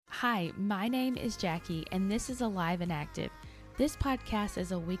Hi, my name is Jackie, and this is Alive and Active. This podcast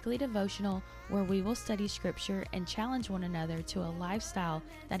is a weekly devotional where we will study scripture and challenge one another to a lifestyle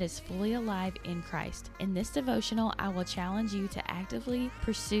that is fully alive in Christ. In this devotional, I will challenge you to actively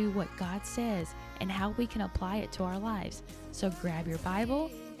pursue what God says and how we can apply it to our lives. So grab your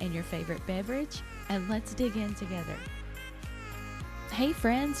Bible and your favorite beverage, and let's dig in together. Hey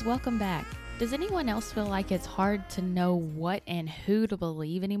friends, welcome back. Does anyone else feel like it's hard to know what and who to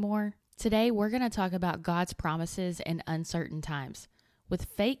believe anymore? Today, we're going to talk about God's promises in uncertain times. With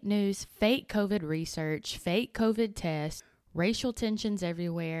fake news, fake COVID research, fake COVID tests, racial tensions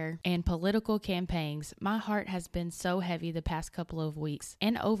everywhere, and political campaigns, my heart has been so heavy the past couple of weeks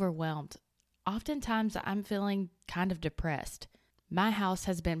and overwhelmed. Oftentimes, I'm feeling kind of depressed. My house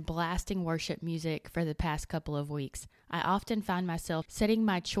has been blasting worship music for the past couple of weeks. I often find myself setting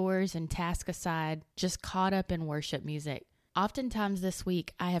my chores and tasks aside, just caught up in worship music. Oftentimes this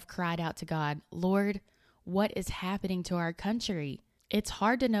week, I have cried out to God, Lord, what is happening to our country? It's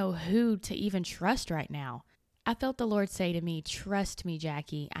hard to know who to even trust right now. I felt the Lord say to me, trust me,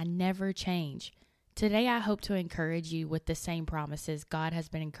 Jackie, I never change. Today, I hope to encourage you with the same promises God has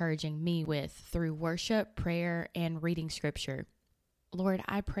been encouraging me with through worship, prayer, and reading scripture. Lord,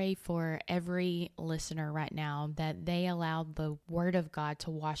 I pray for every listener right now that they allow the word of God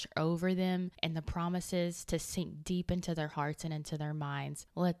to wash over them and the promises to sink deep into their hearts and into their minds.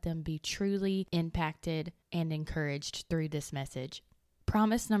 Let them be truly impacted and encouraged through this message.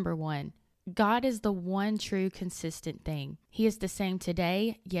 Promise number 1, God is the one true consistent thing. He is the same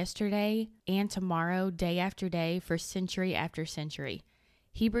today, yesterday, and tomorrow, day after day, for century after century.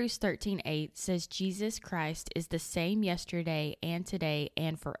 Hebrews 13:8 says Jesus Christ is the same yesterday and today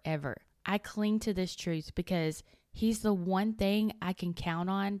and forever. I cling to this truth because He's the one thing I can count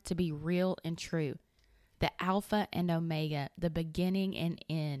on to be real and true. The Alpha and Omega, the beginning and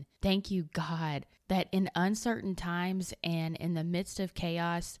end. Thank you, God, that in uncertain times and in the midst of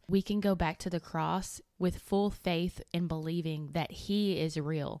chaos, we can go back to the cross with full faith in believing that He is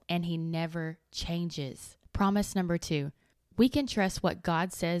real and He never changes. Promise number 2. We can trust what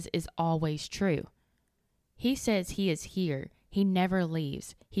God says is always true. He says He is here. He never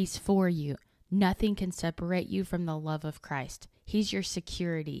leaves. He's for you. Nothing can separate you from the love of Christ. He's your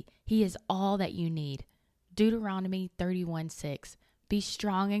security. He is all that you need. Deuteronomy 31:6. Be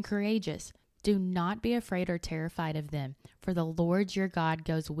strong and courageous. Do not be afraid or terrified of them, for the Lord your God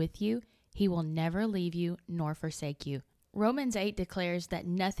goes with you. He will never leave you nor forsake you. Romans 8 declares that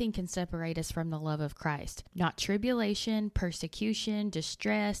nothing can separate us from the love of Christ. Not tribulation, persecution,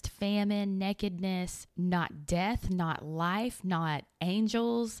 distress, famine, nakedness, not death, not life, not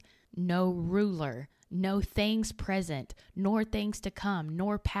angels, no ruler, no things present, nor things to come,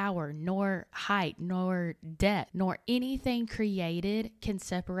 nor power, nor height, nor depth, nor anything created can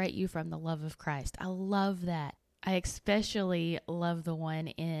separate you from the love of Christ. I love that. I especially love the one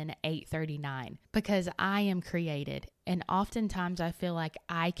in 8:39 because I am created, and oftentimes I feel like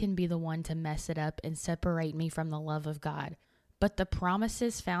I can be the one to mess it up and separate me from the love of God. But the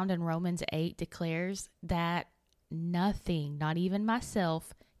promises found in Romans 8 declares that nothing, not even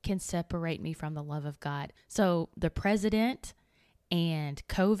myself, can separate me from the love of God. So the president and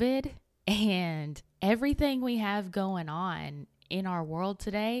COVID and everything we have going on in our world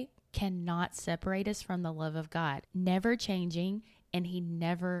today cannot separate us from the love of God. Never changing, and He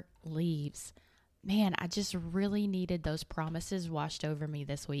never leaves. Man, I just really needed those promises washed over me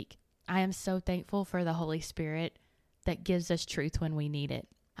this week. I am so thankful for the Holy Spirit that gives us truth when we need it.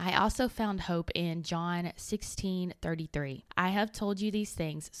 I also found hope in John 16:33. I have told you these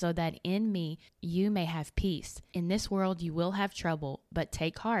things so that in me you may have peace. In this world you will have trouble, but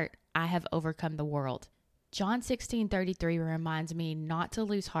take heart, I have overcome the world. John 16:33 reminds me not to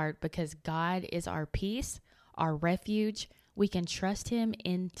lose heart because God is our peace, our refuge. We can trust Him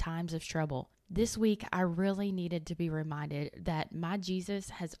in times of trouble. This week, I really needed to be reminded that my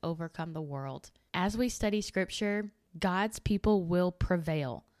Jesus has overcome the world. As we study scripture, God's people will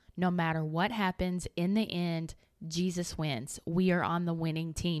prevail. No matter what happens, in the end, Jesus wins. We are on the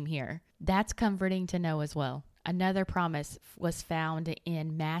winning team here. That's comforting to know as well. Another promise was found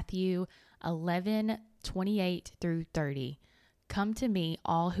in Matthew 11:28 through 30. Come to me,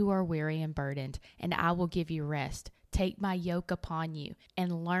 all who are weary and burdened, and I will give you rest. Take my yoke upon you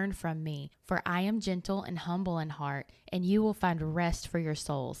and learn from me, for I am gentle and humble in heart, and you will find rest for your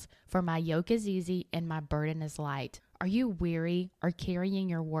souls. For my yoke is easy and my burden is light. Are you weary or carrying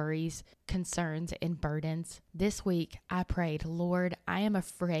your worries, concerns, and burdens? This week, I prayed, Lord, I am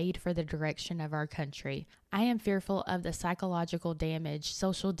afraid for the direction of our country. I am fearful of the psychological damage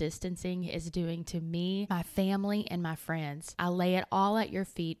social distancing is doing to me, my family, and my friends. I lay it all at your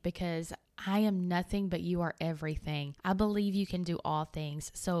feet because I am nothing, but you are everything. I believe you can do all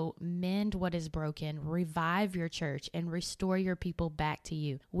things. So mend what is broken, revive your church, and restore your people back to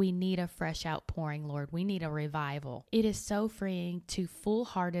you. We need a fresh outpouring, Lord. We need a revival. It is so freeing to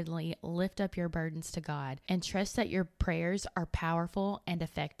full-heartedly lift up your burdens to God and trust that your prayers are powerful and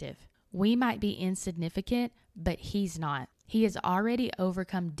effective. We might be insignificant, but He's not. He has already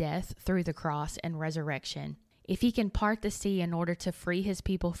overcome death through the cross and resurrection. If He can part the sea in order to free His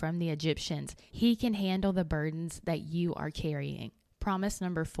people from the Egyptians, He can handle the burdens that you are carrying. Promise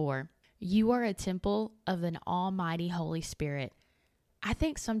number 4, you are a temple of an almighty Holy Spirit. I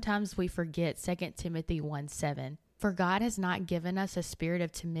think sometimes we forget 2 Timothy 1:7. For God has not given us a spirit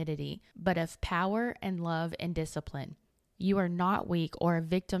of timidity, but of power and love and discipline. You are not weak or a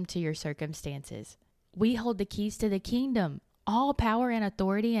victim to your circumstances. We hold the keys to the kingdom. All power and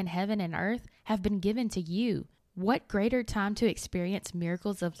authority in heaven and earth have been given to you. What greater time to experience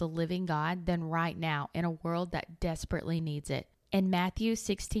miracles of the living God than right now in a world that desperately needs it? In Matthew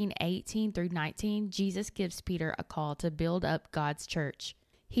 16:18-19, Jesus gives Peter a call to build up God's church.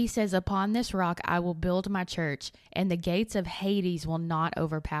 He says, upon this rock I will build my church, and the gates of Hades will not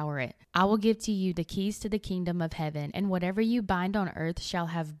overpower it. I will give to you the keys to the kingdom of heaven, and whatever you bind on earth shall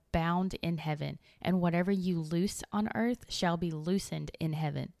have bound in heaven, and whatever you loose on earth shall be loosened in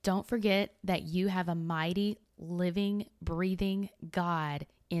heaven. Don't forget that you have a mighty, living, breathing God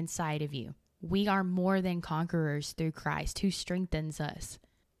inside of you. We are more than conquerors through Christ who strengthens us.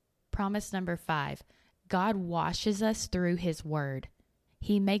 Promise number 5, God washes us through His word.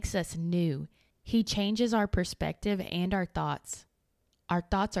 He makes us new. He changes our perspective and our thoughts. Our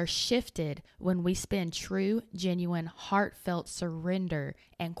thoughts are shifted when we spend true, genuine, heartfelt surrender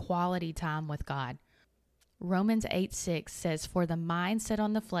and quality time with God. Romans 8:6 says, for the mind set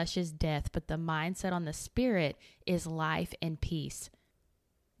on the flesh is death, but the mind set on the spirit is life and peace.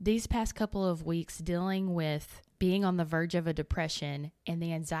 These past couple of weeks dealing with being on the verge of a depression and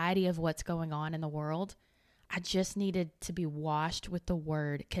the anxiety of what's going on in the world, I just needed to be washed with the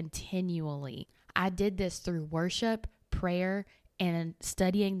word continually. I did this through worship, prayer, and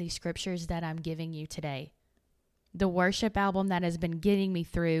studying these scriptures that I'm giving you today. The worship album that has been getting me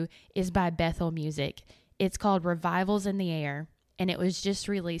through is by Bethel Music. It's called Revivals in the Air, and it was just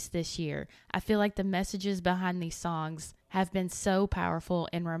released this year. I feel like the messages behind these songs have been so powerful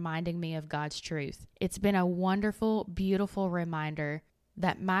in reminding me of God's truth. It's been a wonderful, beautiful reminder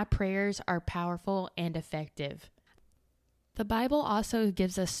that my prayers are powerful and effective. The Bible also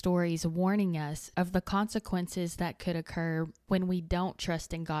gives us stories warning us of the consequences that could occur when we don't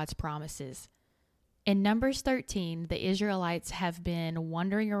trust in God's promises. In Numbers 13, the Israelites have been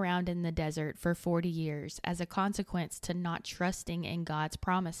wandering around in the desert for 40 years as a consequence to not trusting in God's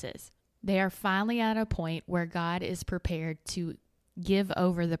promises. They are finally at a point where God is prepared to give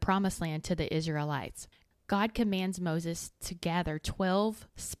over the promised land to the Israelites. God commands Moses to gather 12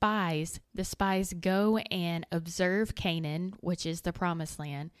 spies. The spies go and observe Canaan, which is the promised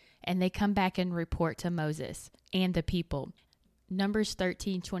land, and they come back and report to Moses and the people. Numbers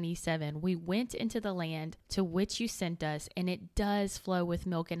 13:27, we went into the land to which you sent us, and it does flow with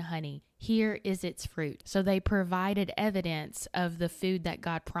milk and honey. Here is its fruit. So they provided evidence of the food that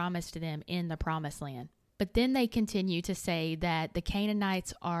God promised them in the promised land. But then they continue to say that the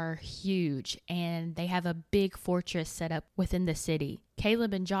Canaanites are huge and they have a big fortress set up within the city.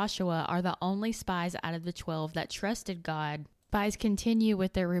 Caleb and Joshua are the only spies out of the 12 that trusted God. Spies continue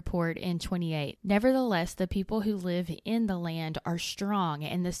with their report in 28. Nevertheless, the people who live in the land are strong,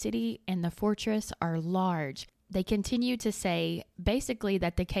 and the city and the fortress are large. They continue to say basically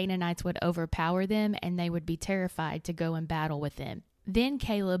that the Canaanites would overpower them and they would be terrified to go and battle with them. Then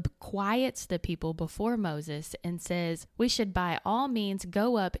Caleb quiets the people before Moses and says, we should by all means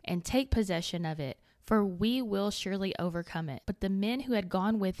go up and take possession of it, for we will surely overcome it. But the men who had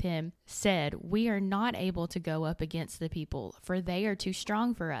gone with him said, we are not able to go up against the people, for they are too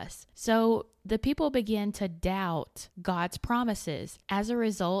strong for us. So the people begin to doubt God's promises. As a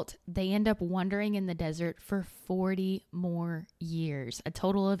result, they end up wandering in the desert for 40 more years, a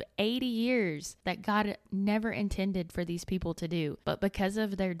total of 80 years that God never intended for these people to do. But because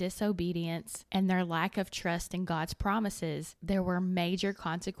of their disobedience and their lack of trust in God's promises, there were major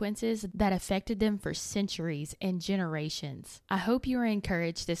consequences that affected them for centuries and generations. I hope you are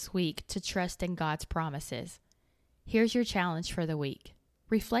encouraged this week to trust in God's promises. Here's your challenge for the week.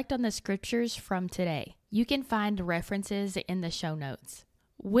 Reflect on the scriptures from today. You can find references in the show notes.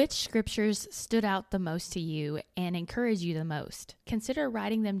 Which scriptures stood out the most to you and encouraged you the most? Consider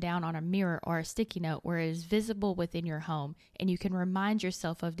writing them down on a mirror or a sticky note where it is visible within your home and you can remind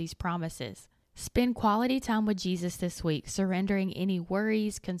yourself of these promises. Spend quality time with Jesus this week, surrendering any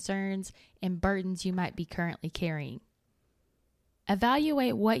worries, concerns, and burdens you might be currently carrying.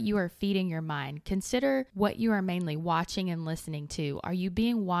 Evaluate what you are feeding your mind. Consider what you are mainly watching and listening to. Are you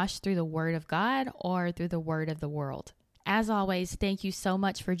being washed through the Word of God or through the Word of the world? As always, thank you so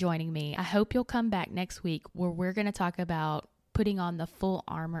much for joining me. I hope you'll come back next week where we're going to talk about putting on the full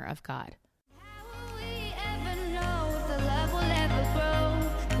armor of God. How will we ever know if the love will ever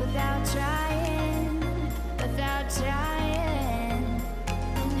grow without trying, without trying?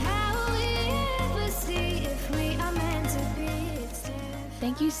 And how will we ever see if we are meant to be?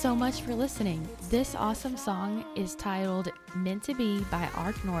 Thank you so much for listening. This awesome song is titled Meant to Be by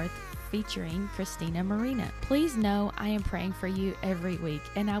Arc North, featuring Christina Marina. Please know I am praying for you every week,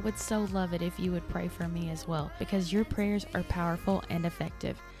 and I would so love it if you would pray for me as well, because your prayers are powerful and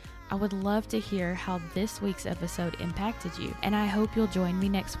effective. I would love to hear how this week's episode impacted you, and I hope you'll join me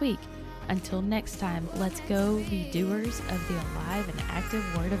next week. Until next time, let's go be doers of the alive and active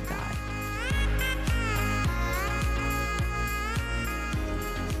Word of God.